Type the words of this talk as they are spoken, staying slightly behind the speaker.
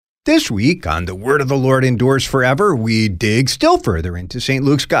This week on The Word of the Lord Endures Forever, we dig still further into St.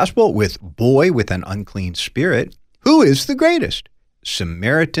 Luke's Gospel with Boy with an Unclean Spirit. Who is the greatest?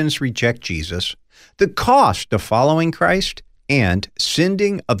 Samaritans reject Jesus, the cost of following Christ, and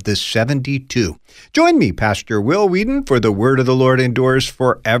sending of the 72. Join me, Pastor Will Whedon, for The Word of the Lord Endures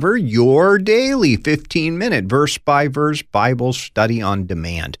Forever, your daily 15-minute verse-by-verse Bible study on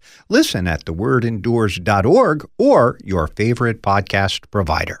demand. Listen at thewordendures.org or your favorite podcast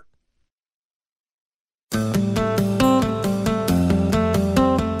provider.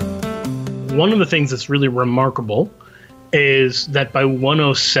 One of the things that's really remarkable is that by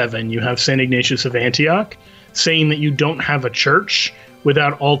 107, you have St. Ignatius of Antioch saying that you don't have a church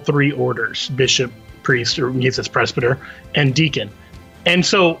without all three orders, bishop, priest, or he says presbyter, and deacon. And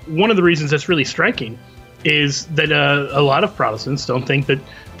so one of the reasons that's really striking is that a lot of Protestants don't think that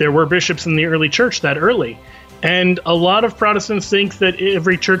there were bishops in the early church that early. And a lot of Protestants think that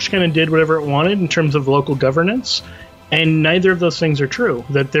every church kind of did whatever it wanted in terms of local governance. And neither of those things are true,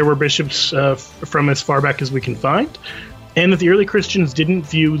 that there were bishops from as far back as we can find, and that the early Christians didn't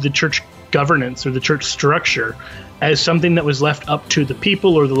view the church governance or the church structure as something that was left up to the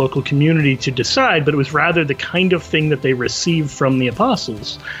people or the local community to decide, but it was rather the kind of thing that they received from the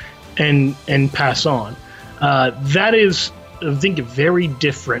apostles and pass on. That is, I think, very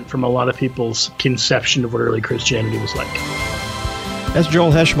different from a lot of people's conception of what early Christianity was like. That's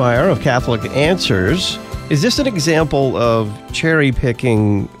Joel Heschmeyer of Catholic Answers. Is this an example of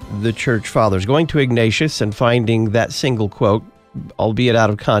cherry-picking the church fathers, going to Ignatius and finding that single quote, albeit out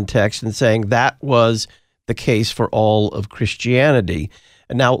of context, and saying that was the case for all of Christianity?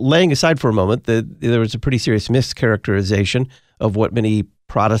 And now, laying aside for a moment that there was a pretty serious mischaracterization of what many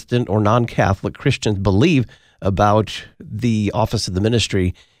Protestant or non-Catholic Christians believe about the office of the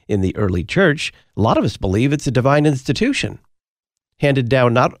ministry in the early church, a lot of us believe it's a divine institution, handed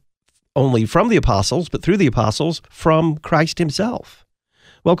down not only from the apostles, but through the apostles, from Christ himself.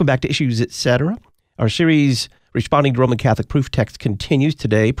 Welcome back to Issues Etc. Our series, Responding to Roman Catholic Proof Text, continues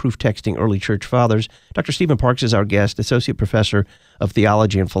today, Proof Texting Early Church Fathers. Dr. Stephen Parks is our guest, Associate Professor of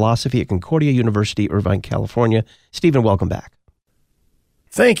Theology and Philosophy at Concordia University, Irvine, California. Stephen, welcome back.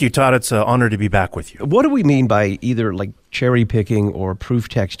 Thank you, Todd. It's an honor to be back with you. What do we mean by either like cherry-picking or proof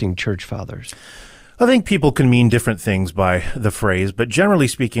texting church fathers? I think people can mean different things by the phrase, but generally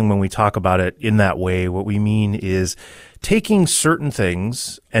speaking, when we talk about it in that way, what we mean is taking certain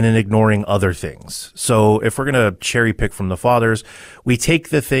things and then ignoring other things. So if we're going to cherry pick from the fathers, we take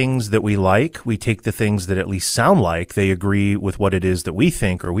the things that we like, we take the things that at least sound like they agree with what it is that we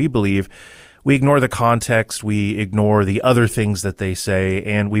think or we believe. We ignore the context, we ignore the other things that they say,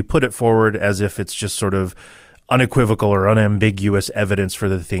 and we put it forward as if it's just sort of unequivocal or unambiguous evidence for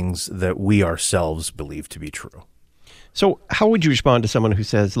the things that we ourselves believe to be true. So how would you respond to someone who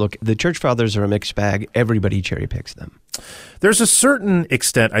says, look, the church fathers are a mixed bag, everybody cherry picks them? There's a certain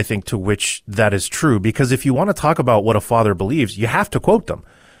extent, I think, to which that is true, because if you want to talk about what a father believes, you have to quote them.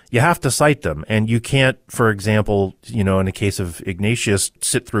 You have to cite them, and you can't, for example, in the case of Ignatius,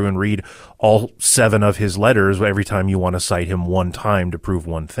 sit through and read all 7 of his letters every time you want to cite him one time to prove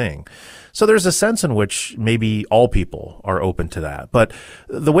one thing. So there's a sense in which maybe all people are open to that. But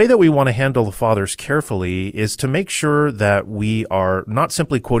the way that we want to handle the fathers carefully is to make sure that we are not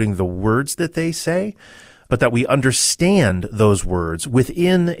simply quoting the words that they say, but that we understand those words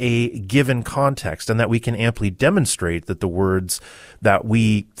within a given context and that we can amply demonstrate that the words that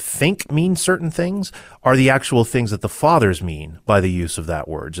we think mean certain things are the actual things that the fathers mean by the use of that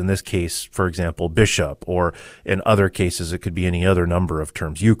words. In this case, for example, bishop, or in other cases, it could be any other number of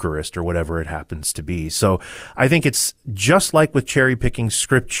terms, Eucharist, or whatever it happens to be. So I think it's just like with cherry picking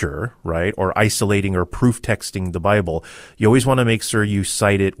scripture, right, or isolating or proof texting the Bible. You always want to make sure you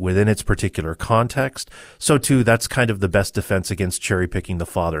cite it within its particular context. So too, that's kind of the best defense against cherry picking the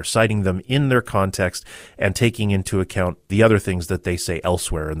father, citing them in their context and taking into account the other things that they say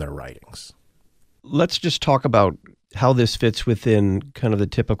elsewhere in their writings. Let's just talk about how this fits within kind of the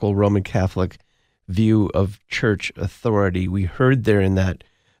typical Roman Catholic view of church authority. We heard there in that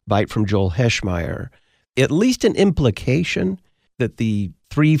bite from Joel Heschmeyer, at least an implication that the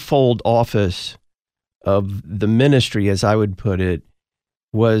threefold office of the ministry, as I would put it,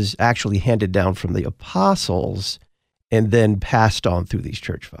 was actually handed down from the apostles and then passed on through these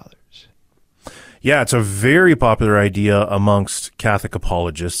church fathers. Yeah, it's a very popular idea amongst Catholic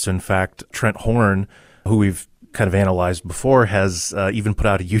apologists. In fact, Trent Horn, who we've kind of analyzed before, has even put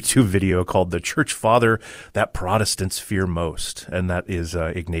out a YouTube video called The Church Father That Protestants Fear Most, and that is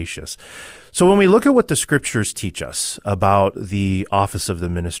Ignatius. So when we look at what the scriptures teach us about the office of the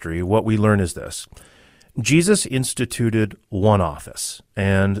ministry, what we learn is this. Jesus instituted one office,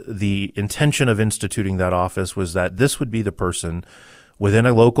 and the intention of instituting that office was that this would be the person within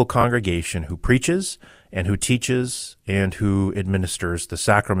a local congregation who preaches and who teaches and who administers the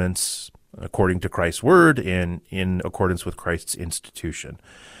sacraments according to Christ's word and in accordance with Christ's institution.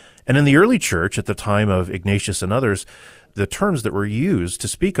 And in the early church, at the time of Ignatius and others, the terms that were used to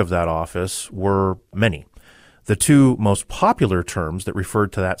speak of that office were many. The two most popular terms that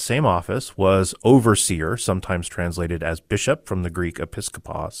referred to that same office was overseer, sometimes translated as bishop from the Greek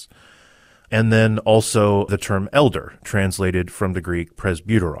episkopos, and then also the term elder, translated from the Greek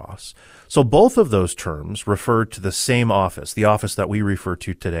presbyteros. So both of those terms referred to the same office, the office that we refer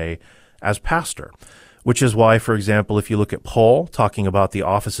to today as pastor, which is why, for example, if you look at Paul talking about the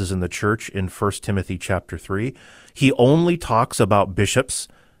offices in the church in 1 Timothy chapter 3, he only talks about bishops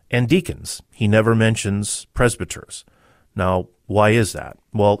and deacons. He never mentions presbyters. Now, why is that?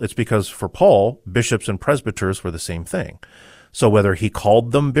 Well, it's because for Paul, bishops and presbyters were the same thing. So whether he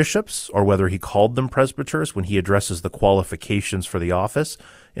called them bishops or whether he called them presbyters, when he addresses the qualifications for the office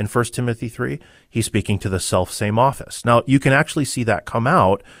in 1 Timothy 3, he's speaking to the self-same office. Now, you can actually see that come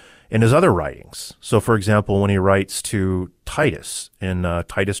out in his other writings. So, for example, when he writes to Titus in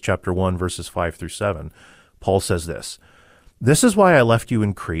Titus chapter 1, verses 5 through 7, Paul says this, "This is why I left you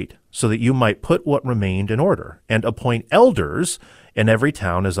in Crete, so that you might put what remained in order, and appoint elders in every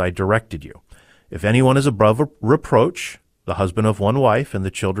town as I directed you. If anyone is above reproach, the husband of one wife, and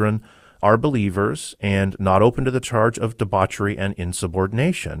the children are believers, and not open to the charge of debauchery and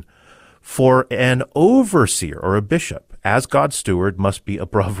insubordination. For an overseer or a bishop, as God's steward, must be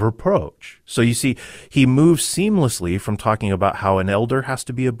above reproach." So you see, he moves seamlessly from talking about how an elder has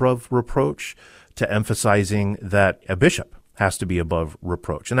to be above reproach to emphasizing that a bishop has to be above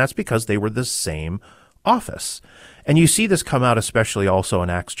reproach. And that's because they were the same office. And you see this come out especially also in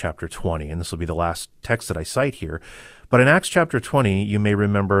Acts chapter 20, and this will be the last text that I cite here. But in Acts chapter 20, you may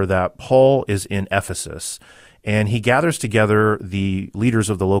remember that Paul is in Ephesus, and he gathers together the leaders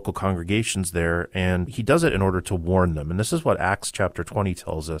of the local congregations there, and he does it in order to warn them. And this is what Acts chapter 20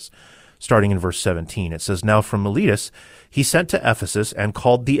 tells us, starting in verse 17. It says, "Now from Miletus he sent to Ephesus and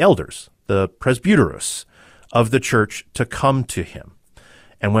called the elders, the presbyteros of the church, to come to him.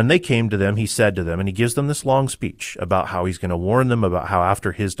 And when they came to them, he said to them," and he gives them this long speech about how he's going to warn them about how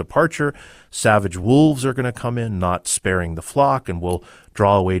after his departure, savage wolves are going to come in, not sparing the flock, and will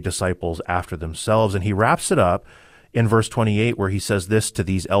draw away disciples after themselves. And he wraps it up in verse 28, where he says this to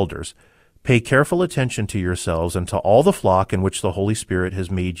these elders, "Pay careful attention to yourselves and to all the flock in which the Holy Spirit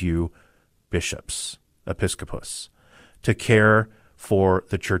has made you bishops," episkopos, "to care for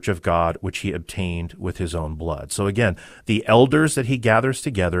the church of God, which he obtained with his own blood." So again, the elders that he gathers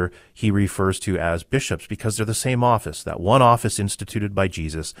together, he refers to as bishops because they're the same office, that one office instituted by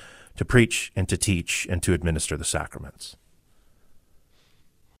Jesus to preach and to teach and to administer the sacraments.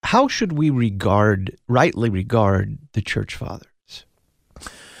 How should we rightly regard the church fathers?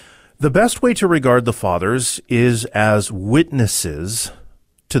 The best way to regard the fathers is as witnesses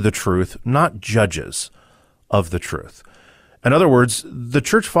to the truth, not judges of the truth. In other words, the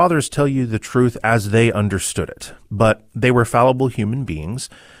church fathers tell you the truth as they understood it, but they were fallible human beings,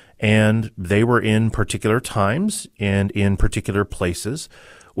 and they were in particular times and in particular places,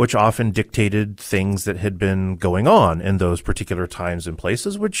 which often dictated things that had been going on in those particular times and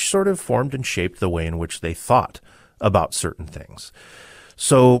places, which sort of formed and shaped the way in which they thought about certain things.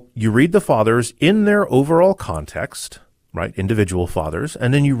 So you read the fathers in their overall context, right, individual fathers,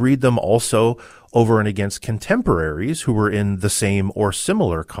 and then you read them also over and against contemporaries who were in the same or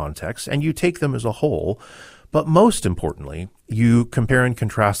similar context, and you take them as a whole. But most importantly, you compare and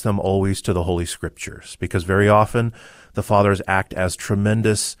contrast them always to the Holy Scriptures, because very often the fathers act as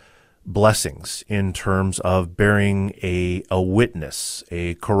tremendous blessings in terms of bearing a witness,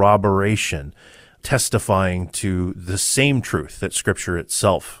 a corroboration, testifying to the same truth that Scripture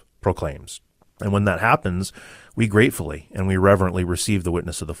itself proclaims. And when that happens, we gratefully and we reverently receive the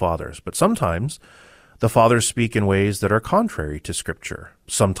witness of the fathers. But sometimes the fathers speak in ways that are contrary to Scripture,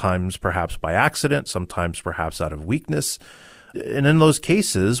 sometimes perhaps by accident, sometimes perhaps out of weakness. And in those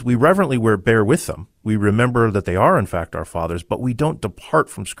cases, we reverently bear with them. We remember that they are, in fact, our fathers, but we don't depart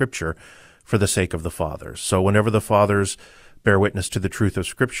from Scripture for the sake of the fathers. So whenever the fathers bear witness to the truth of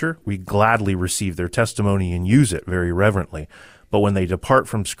Scripture, we gladly receive their testimony and use it very reverently. But when they depart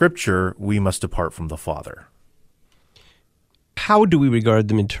from Scripture, we must depart from the Father. How do we regard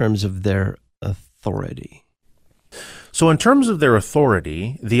them in terms of their authority? So in terms of their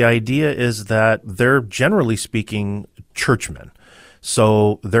authority, the idea is that they're generally speaking churchmen.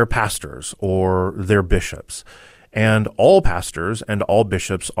 So they're pastors or they're bishops. And all pastors and all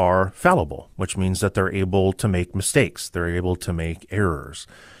bishops are fallible, which means that they're able to make mistakes. They're able to make errors.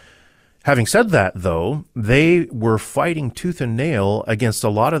 Having said that, though, they were fighting tooth and nail against a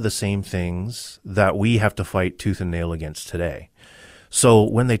lot of the same things that we have to fight tooth and nail against today. So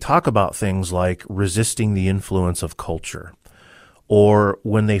when they talk about things like resisting the influence of culture, or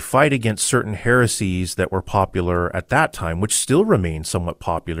when they fight against certain heresies that were popular at that time, which still remain somewhat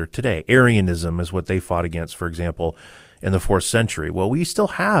popular today. Arianism is what they fought against, for example, in the 4th century. Well, we still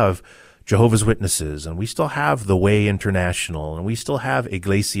have Jehovah's Witnesses, and we still have the Way International, and we still have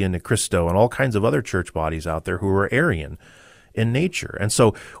Iglesia Ni Cristo, and all kinds of other church bodies out there who are Arian in nature. And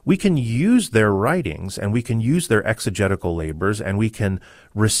so we can use their writings, and we can use their exegetical labors, and we can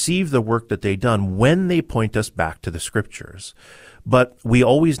receive the work that they've done when they point us back to the Scriptures. But we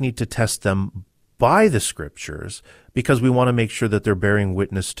always need to test them by the Scriptures because we want to make sure that they're bearing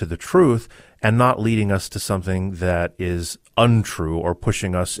witness to the truth and not leading us to something that is untrue or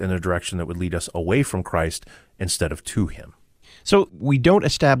pushing us in a direction that would lead us away from Christ instead of to Him. So we don't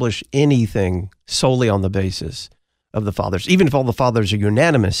establish anything solely on the basis of the fathers. Even if all the fathers are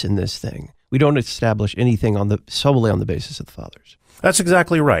unanimous in this thing, we don't establish anything solely on the basis of the fathers. That's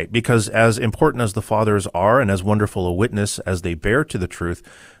exactly right, because as important as the fathers are and as wonderful a witness as they bear to the truth,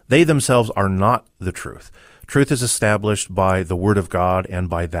 they themselves are not the truth. Truth is established by the Word of God and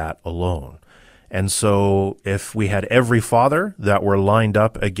by that alone. And so if we had every father that were lined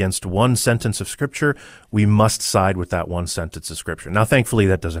up against one sentence of Scripture, we must side with that one sentence of Scripture. Now, thankfully,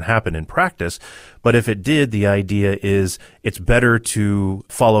 that doesn't happen in practice, but if it did, the idea is it's better to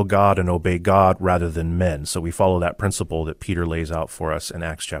follow God and obey God rather than men. So we follow that principle that Peter lays out for us in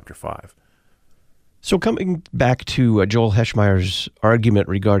Acts chapter 5. So coming back to Joel Heschmeyer's argument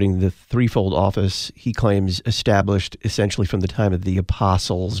regarding the threefold office, he claims established essentially from the time of the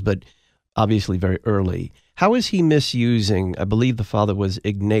apostles, but obviously very early. How is he misusing, I believe the father was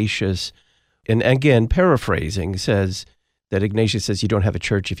Ignatius, and again, paraphrasing, says that Ignatius says you don't have a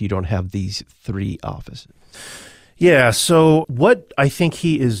church if you don't have these three offices. Yeah, so what I think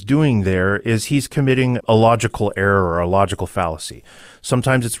he is doing there is he's committing a logical error or a logical fallacy.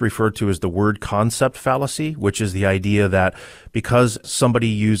 Sometimes it's referred to as the word concept fallacy, which is the idea that because somebody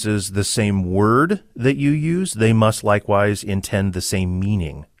uses the same word that you use, they must likewise intend the same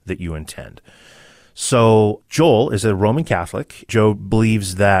meaning that you intend. So Joel is a Roman Catholic. Joe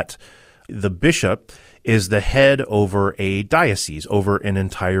believes that the bishop is the head over a diocese, over an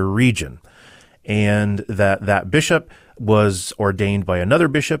entire region, and that bishop was ordained by another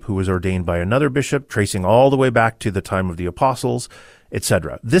bishop who was ordained by another bishop, tracing all the way back to the time of the apostles,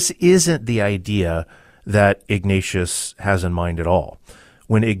 etc. This isn't the idea that Ignatius has in mind at all.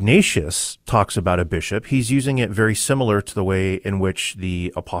 When Ignatius talks about a bishop, he's using it very similar to the way in which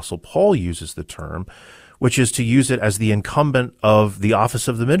the Apostle Paul uses the term, which is to use it as the incumbent of the office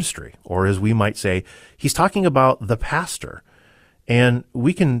of the ministry, or as we might say, he's talking about the pastor. And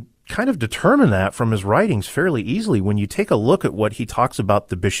we can kind of determine that from his writings fairly easily when you take a look at what he talks about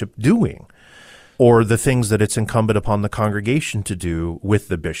the bishop doing, or the things that it's incumbent upon the congregation to do with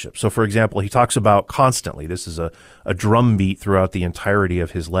the bishop. So, for example, he talks about constantly, this is a drumbeat throughout the entirety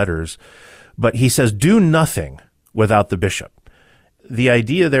of his letters, but he says, do nothing without the bishop. The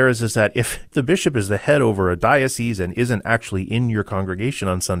idea there is that if the bishop is the head over a diocese and isn't actually in your congregation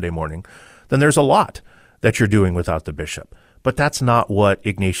on Sunday morning, then there's a lot that you're doing without the bishop. But that's not what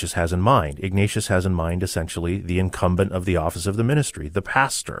Ignatius has in mind. Ignatius has in mind essentially the incumbent of the office of the ministry, the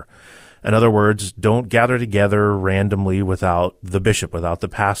pastor. In other words, don't gather together randomly without the bishop, without the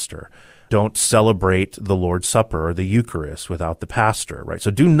pastor. Don't celebrate the Lord's Supper or the Eucharist without the pastor, right?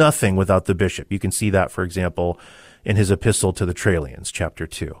 So do nothing without the bishop. You can see that, for example, in his epistle to the Trallians, chapter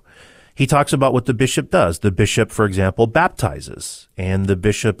 2. He talks about what the bishop does. The bishop, for example, baptizes, and the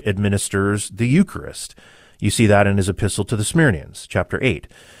bishop administers the Eucharist. You see that in his epistle to the Smyrnians, chapter 8.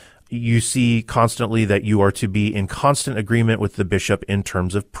 You see constantly that you are to be in constant agreement with the bishop in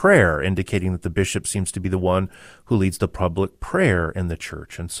terms of prayer, indicating that the bishop seems to be the one who leads the public prayer in the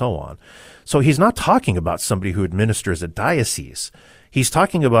church, and so on. So he's not talking about somebody who administers a diocese. He's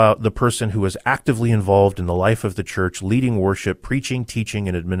talking about the person who is actively involved in the life of the church, leading worship, preaching, teaching,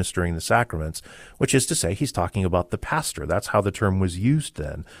 and administering the sacraments, which is to say he's talking about the pastor. That's how the term was used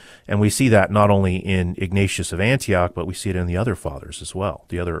then. And we see that not only in Ignatius of Antioch, but we see it in the other fathers as well,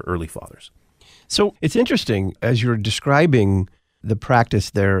 the other early fathers. So it's interesting, as you're describing the practice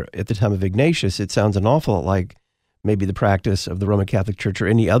there at the time of Ignatius, it sounds an awful lot like maybe the practice of the Roman Catholic Church or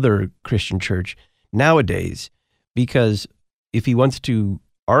any other Christian church nowadays, because if he wants to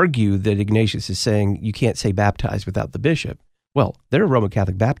argue that Ignatius is saying you can't say baptized without the bishop, well, there are Roman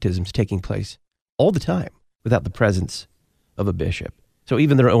Catholic baptisms taking place all the time. without the presence of a bishop. So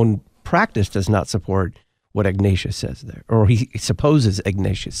even their own practice does not support what Ignatius says there, or he supposes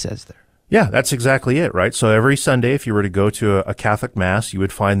Ignatius says there. Yeah, that's exactly it, right? So every Sunday, if you were to go to a Catholic Mass, you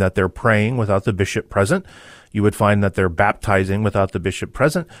would find that they're praying without the bishop present. You would find that they're baptizing without the bishop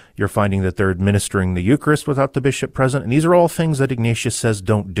present. You're finding that they're administering the Eucharist without the bishop present. And these are all things that Ignatius says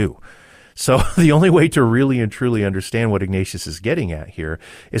don't do. So the only way to really and truly understand what Ignatius is getting at here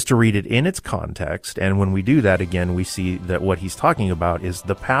is to read it in its context. And when we do that, again, we see that what he's talking about is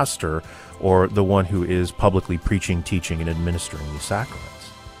the pastor, or the one who is publicly preaching, teaching, and administering these sacraments.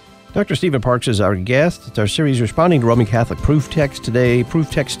 Dr. Stephen Parks is our guest. It's our series responding to Roman Catholic proof text today,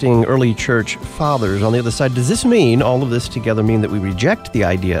 proof texting early church fathers. On the other side, does this mean, all of this together mean that we reject the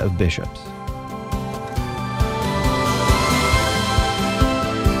idea of bishops?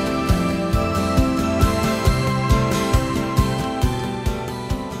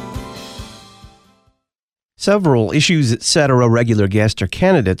 Several Issues Etc. regular guests are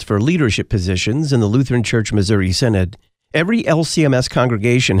candidates for leadership positions in the Lutheran Church Missouri Synod. Every LCMS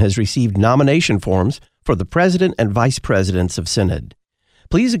congregation has received nomination forms for the president and vice presidents of Synod.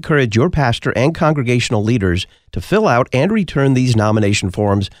 Please encourage your pastor and congregational leaders to fill out and return these nomination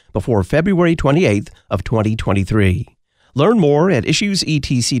forms before February 28th of 2023. Learn more at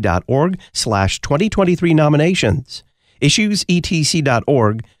issuesetc.org/2023 nominations.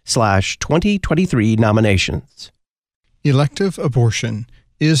 issuesetc.org/2023 nominations. Elective abortion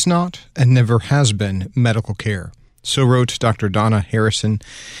is not and never has been medical care. So wrote Dr. Donna Harrison,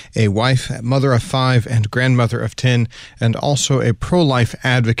 a wife, mother of 5, and grandmother of 10, and also a pro-life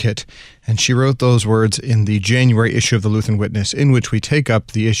advocate. And she wrote those words in the January issue of the Lutheran Witness, in which we take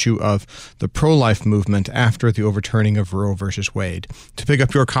up the issue of the pro-life movement after the overturning of Roe versus Wade. To pick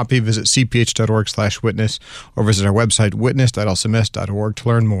up your copy, visit cph.org/witness or visit our website, witness.lcms.org, to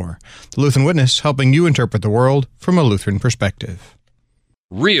learn more. The Lutheran Witness, helping you interpret the world from a Lutheran perspective.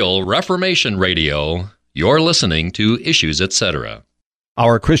 Real Reformation Radio. You're listening to Issues Etc.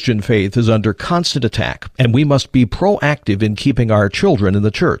 Our Christian faith is under constant attack, and we must be proactive in keeping our children in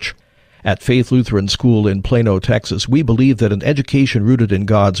the church. At Faith Lutheran School in Plano, Texas, we believe that an education rooted in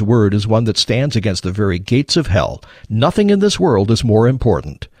God's Word is one that stands against the very gates of hell. Nothing in this world is more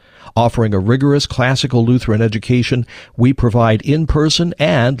important. Offering a rigorous classical Lutheran education, we provide in-person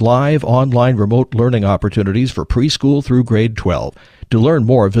and live online remote learning opportunities for preschool through grade 12. To learn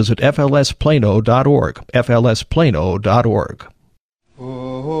more, visit flsplano.org, flsplano.org.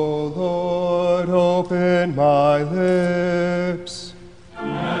 O Lord, open my lips.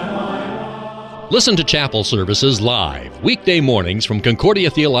 Listen to chapel services live, weekday mornings from Concordia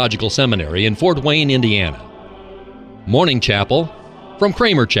Theological Seminary in Fort Wayne, Indiana. Morning chapel from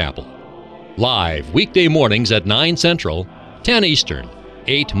Kramer Chapel. Live weekday mornings at 9 Central, 10 Eastern,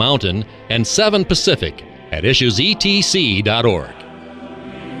 8 Mountain, and 7 Pacific at issuesetc.org.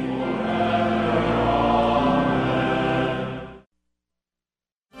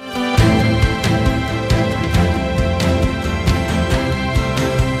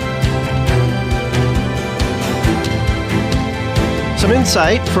 Some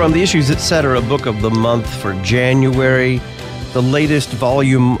insight from the Issues Etc. book of the month for January, the latest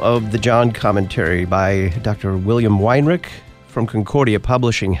volume of the John Commentary by Dr. William Weinrich from Concordia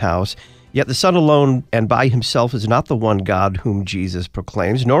Publishing House. Yet the Son alone and by himself is not the one God whom Jesus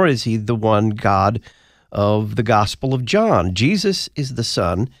proclaims, nor is he the one God of the Gospel of John. Jesus is the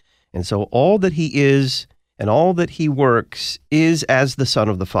Son, and so all that he is and all that he works is as the Son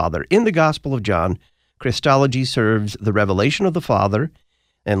of the Father. In the Gospel of John, Christology serves the revelation of the Father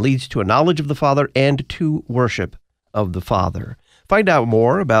and leads to a knowledge of the Father and to worship of the Father. Find out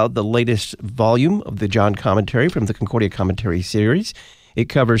more about the latest volume of the John Commentary from the Concordia Commentary series. It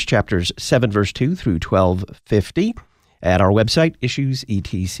covers chapters 7, verse 2 through 12:50 at our website,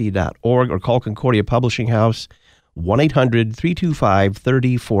 issuesetc.org, or call Concordia Publishing House,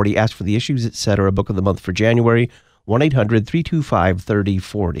 1-800-325-3040. Ask for the Issues Etc. book of the month for January,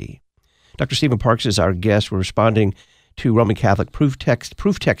 1-800-325-3040. Dr. Stephen Parks is our guest. We're responding to Roman Catholic proof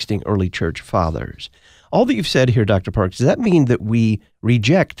texting early church fathers. All that you've said here, Dr. Parks, does that mean that we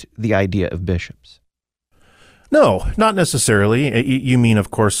reject the idea of bishops? No, not necessarily. You mean,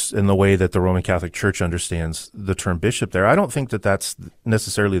 of course, in the way that the Roman Catholic Church understands the term bishop there. I don't think that that's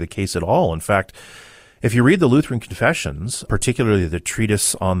necessarily the case at all. In fact, if you read the Lutheran Confessions, particularly the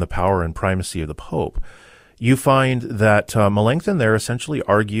treatise on the power and primacy of the Pope, you find that Melanchthon there essentially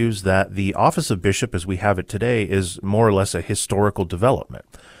argues that the office of bishop as we have it today is more or less a historical development.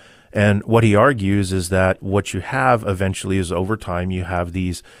 And what he argues is that what you have eventually is over time you have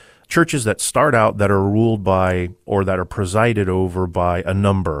these churches that start out that are ruled by or that are presided over by a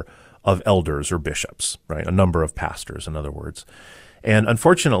number of elders or bishops, right? A number of pastors, in other words. And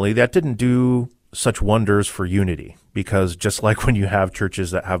unfortunately, that didn't do such wonders for unity, because just like when you have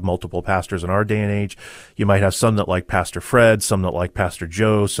churches that have multiple pastors in our day and age, you might have some that like Pastor Fred, some that like Pastor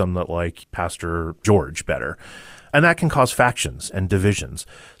Joe, some that like Pastor George better. And that can cause factions and divisions.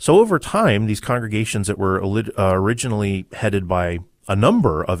 So over time, these congregations that were originally headed by a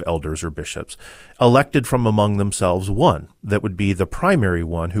number of elders or bishops elected from among themselves one that would be the primary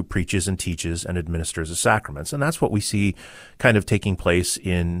one who preaches and teaches and administers the sacraments. And that's what we see kind of taking place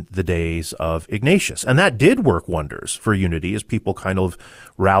in the days of Ignatius. And that did work wonders for unity as people kind of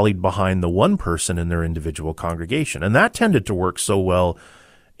rallied behind the one person in their individual congregation. And that tended to work so well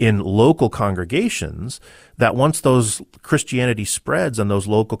in local congregations that once those Christianity spreads and those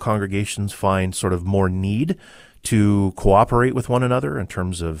local congregations find sort of more need to cooperate with one another in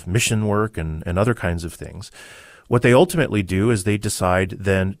terms of mission work and other kinds of things, what they ultimately do is they decide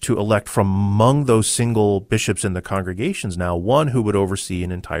then to elect from among those single bishops in the congregations now one who would oversee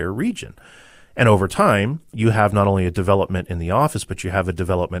an entire region. And over time, you have not only a development in the office, but you have a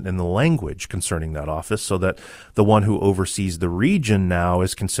development in the language concerning that office, so that the one who oversees the region now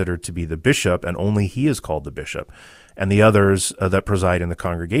is considered to be the bishop, and only he is called the bishop. And the others that preside in the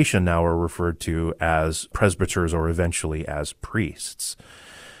congregation now are referred to as presbyters or eventually as priests.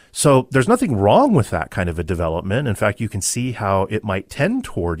 So there's nothing wrong with that kind of a development. In fact, you can see how it might tend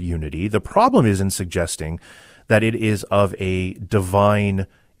toward unity. The problem is in suggesting that it is of a divine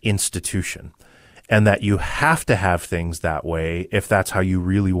institution and that you have to have things that way if that's how you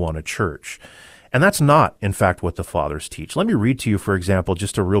really want a church. And that's not, in fact, what the fathers teach. Let me read to you, for example,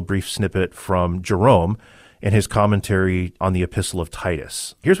 just a real brief snippet from Jerome in his commentary on the Epistle of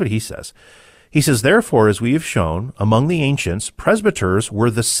Titus. Here's what he says. He says, "Therefore, as we have shown, among the ancients, presbyters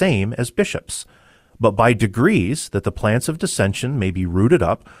were the same as bishops. But by degrees, that the plants of dissension may be rooted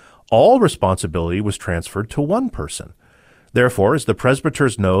up, all responsibility was transferred to one person. Therefore, as the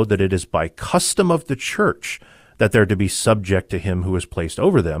presbyters know that it is by custom of the church that they're to be subject to him who is placed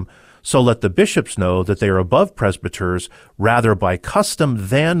over them, so let the bishops know that they are above presbyters rather by custom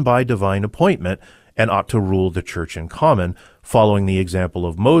than by divine appointment, and ought to rule the church in common, following the example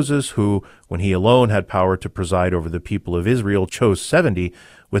of Moses, who, when he alone had power to preside over the people of Israel, chose 70,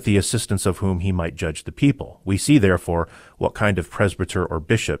 with the assistance of whom he might judge the people. We see, therefore, what kind of presbyter or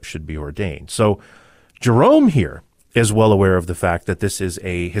bishop should be ordained." So Jerome here is well aware of the fact that this is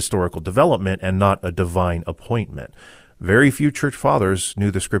a historical development and not a divine appointment. Very few church fathers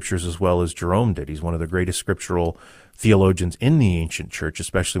knew the scriptures as well as Jerome did. He's one of the greatest scriptural theologians in the ancient church,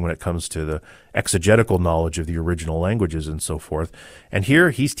 especially when it comes to the exegetical knowledge of the original languages and so forth. And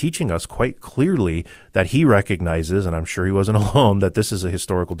here he's teaching us quite clearly that he recognizes, and I'm sure he wasn't alone, that this is a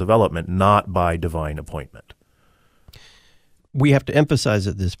historical development, not by divine appointment. We have to emphasize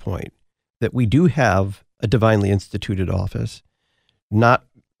at this point that we do have a divinely instituted office, not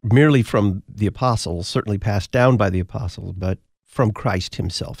merely from the apostles, certainly passed down by the apostles, but from Christ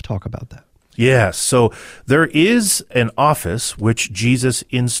himself. Talk about that. Yes. So there is an office which Jesus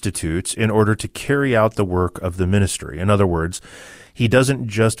institutes in order to carry out the work of the ministry. In other words, he doesn't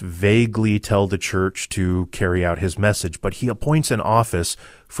just vaguely tell the church to carry out his message, but he appoints an office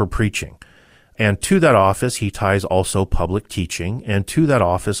for preaching. And to that office, he ties also public teaching, and to that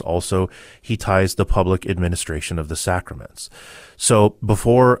office also he ties the public administration of the sacraments. So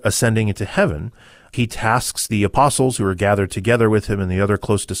before ascending into heaven, he tasks the apostles who are gathered together with him and the other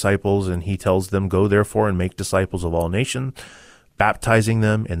close disciples, and he tells them, "Go therefore and make disciples of all nations, baptizing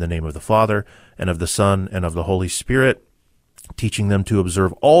them in the name of the Father and of the Son and of the Holy Spirit, teaching them to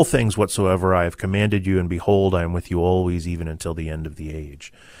observe all things whatsoever I have commanded you, and behold, I am with you always, even until the end of the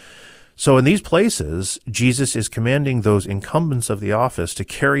age." So in these places, Jesus is commanding those incumbents of the office to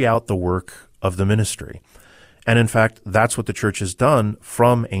carry out the work of the ministry. And in fact, that's what the church has done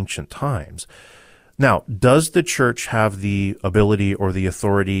from ancient times. Now, does the church have the ability or the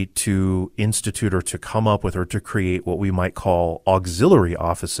authority to institute or to come up with or to create what we might call auxiliary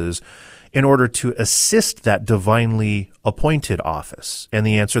offices in order to assist that divinely appointed office? And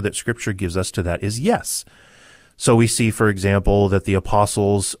the answer that Scripture gives us to that is yes. So we see, for example, that the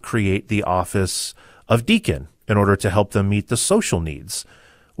apostles create the office of deacon in order to help them meet the social needs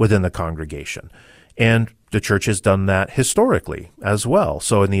within the congregation. And the church has done that historically as well.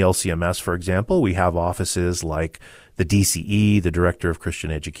 So in the LCMS, for example, we have offices like the DCE, the Director of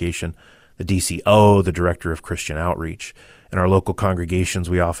Christian Education, the DCO, the Director of Christian Outreach. In our local congregations,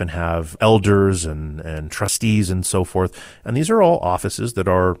 we often have elders and trustees and so forth. And these are all offices that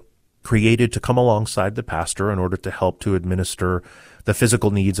are created to come alongside the pastor in order to help to administer the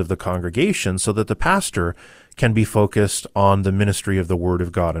physical needs of the congregation so that the pastor can be focused on the ministry of the Word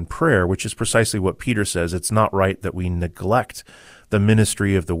of God and prayer, which is precisely what Peter says. It's not right that we neglect the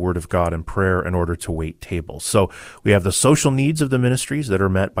ministry of the Word of God and prayer in order to wait tables. So we have the social needs of the ministries that are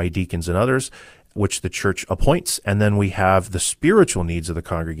met by deacons and others, which the church appoints, and then we have the spiritual needs of the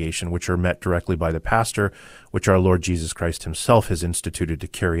congregation, which are met directly by the pastor, which our Lord Jesus Christ himself has instituted to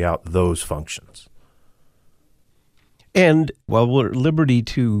carry out those functions. And while we're at liberty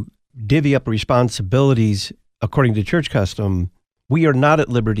to divvy up responsibilities according to church custom, we are not at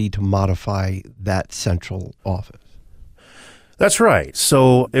liberty to modify that central office. That's right.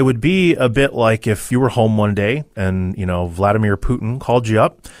 So it would be a bit like if you were home one day and, Vladimir Putin called you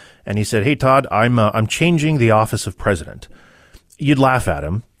up and he said, "Hey, Todd, I'm changing the office of president." You'd laugh at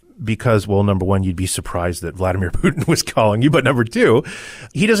him because, well, number one, you'd be surprised that Vladimir Putin was calling you. But number two,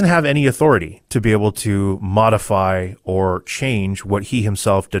 he doesn't have any authority to be able to modify or change what he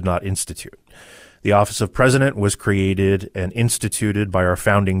himself did not institute. The office of president was created and instituted by our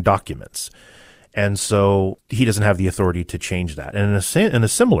founding documents. And so he doesn't have the authority to change that. And in a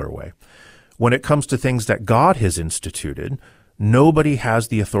similar way, when it comes to things that God has instituted, nobody has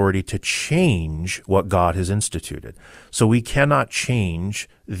the authority to change what God has instituted. So we cannot change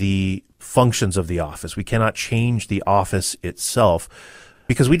the functions of the office. We cannot change the office itself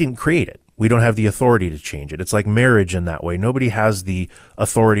because we didn't create it. We don't have the authority to change it. It's like marriage in that way. Nobody has the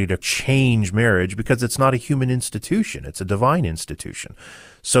authority to change marriage because it's not a human institution. It's a divine institution.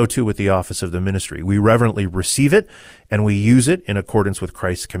 So too with the office of the ministry. We reverently receive it and we use it in accordance with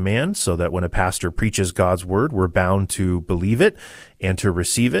Christ's command so that when a pastor preaches God's word, we're bound to believe it and to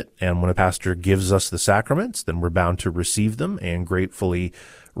receive it. And when a pastor gives us the sacraments, then we're bound to receive them and gratefully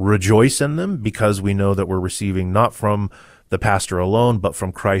rejoice in them because we know that we're receiving not from the pastor alone, but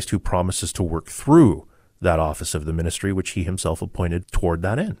from Christ who promises to work through that office of the ministry, which he himself appointed toward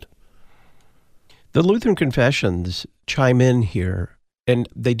that end. The Lutheran confessions chime in here, and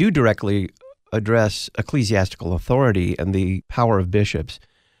they do directly address ecclesiastical authority and the power of bishops,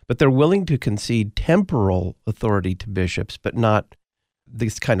 but they're willing to concede temporal authority to bishops, but not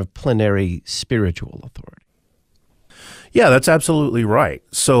this kind of plenary spiritual authority. Yeah, that's absolutely right.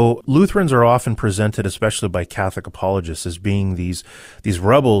 So Lutherans are often presented, especially by Catholic apologists, as being these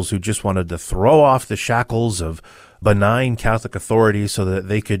rebels who just wanted to throw off the shackles of benign Catholic authority so that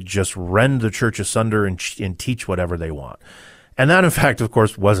they could just rend the church asunder and teach whatever they want. And that, in fact, of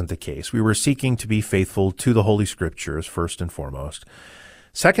course, wasn't the case. We were seeking to be faithful to the Holy Scriptures, first and foremost.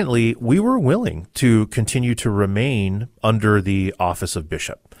 Secondly, we were willing to continue to remain under the office of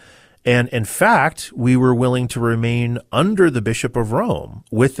bishop. And in fact, we were willing to remain under the Bishop of Rome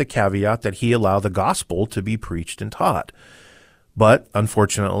with the caveat that he allow the gospel to be preached and taught. But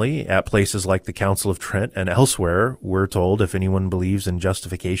unfortunately, at places like the Council of Trent and elsewhere, we're told if anyone believes in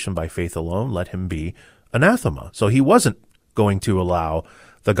justification by faith alone, let him be anathema. So he wasn't going to allow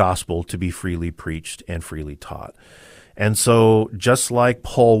the gospel to be freely preached and freely taught. And so just like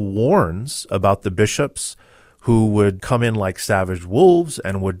Paul warns about the bishops who would come in like savage wolves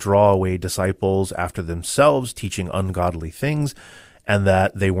and would draw away disciples after themselves, teaching ungodly things, and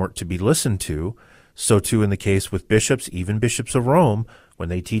that they weren't to be listened to, so too in the case with bishops, even bishops of Rome, when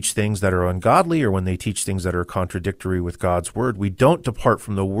they teach things that are ungodly or when they teach things that are contradictory with God's word, we don't depart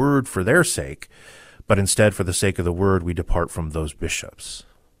from the word for their sake, but instead for the sake of the word, we depart from those bishops.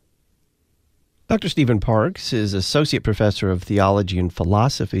 Dr. Stephen Parks is Associate Professor of Theology and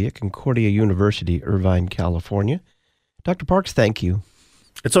Philosophy at Concordia University, Irvine, California. Dr. Parks, thank you.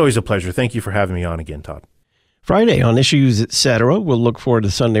 It's always a pleasure. Thank you for having me on again, Todd. Friday on Issues, Etc., we'll look forward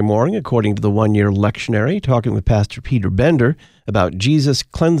to Sunday morning, according to the one-year lectionary, talking with Pastor Peter Bender about Jesus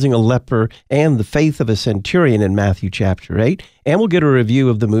cleansing a leper and the faith of a centurion in Matthew chapter 8. And we'll get a review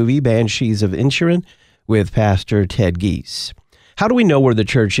of the movie Banshees of Inisherin with Pastor Ted Giese. How do we know where the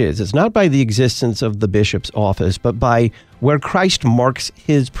church is? It's not by the existence of the bishop's office, but by where Christ marks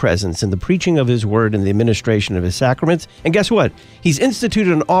his presence in the preaching of his word and the administration of his sacraments. And guess what? He's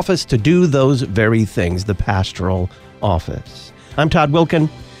instituted an office to do those very things, the pastoral office. I'm Todd Wilken.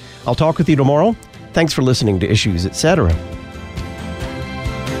 I'll talk with you tomorrow. Thanks for listening to Issues, Etc.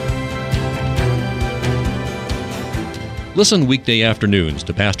 Listen weekday afternoons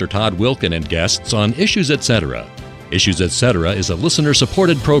to Pastor Todd Wilken and guests on Issues, Etc. Issues, Etc. is a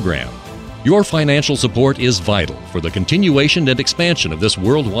listener-supported program. Your financial support is vital for the continuation and expansion of this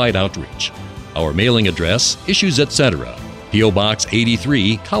worldwide outreach. Our mailing address, Issues, Etc., P.O. Box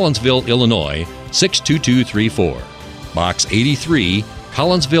 83, Collinsville, Illinois, 62234. Box 83,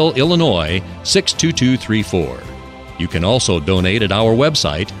 Collinsville, Illinois, 62234. You can also donate at our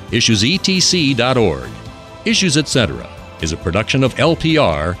website, issuesetc.org. Issues Etc. is a production of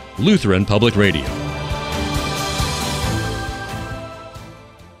LPR, Lutheran Public Radio.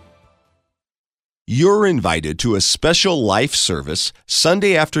 You're invited to a special life service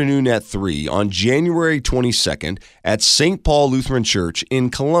Sunday afternoon at 3 on January 22nd at St. Paul Lutheran Church in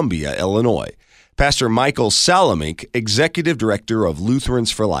Columbia, Illinois. Pastor Michael Salamink, Executive Director of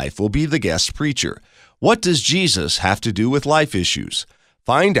Lutherans for Life, will be the guest preacher. What does Jesus have to do with life issues?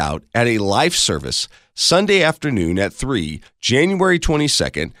 Find out at a life service Sunday afternoon at 3, January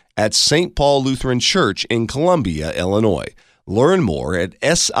 22nd at St. Paul Lutheran Church in Columbia, Illinois. Learn more at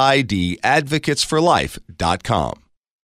sidadvocatesforlife.com.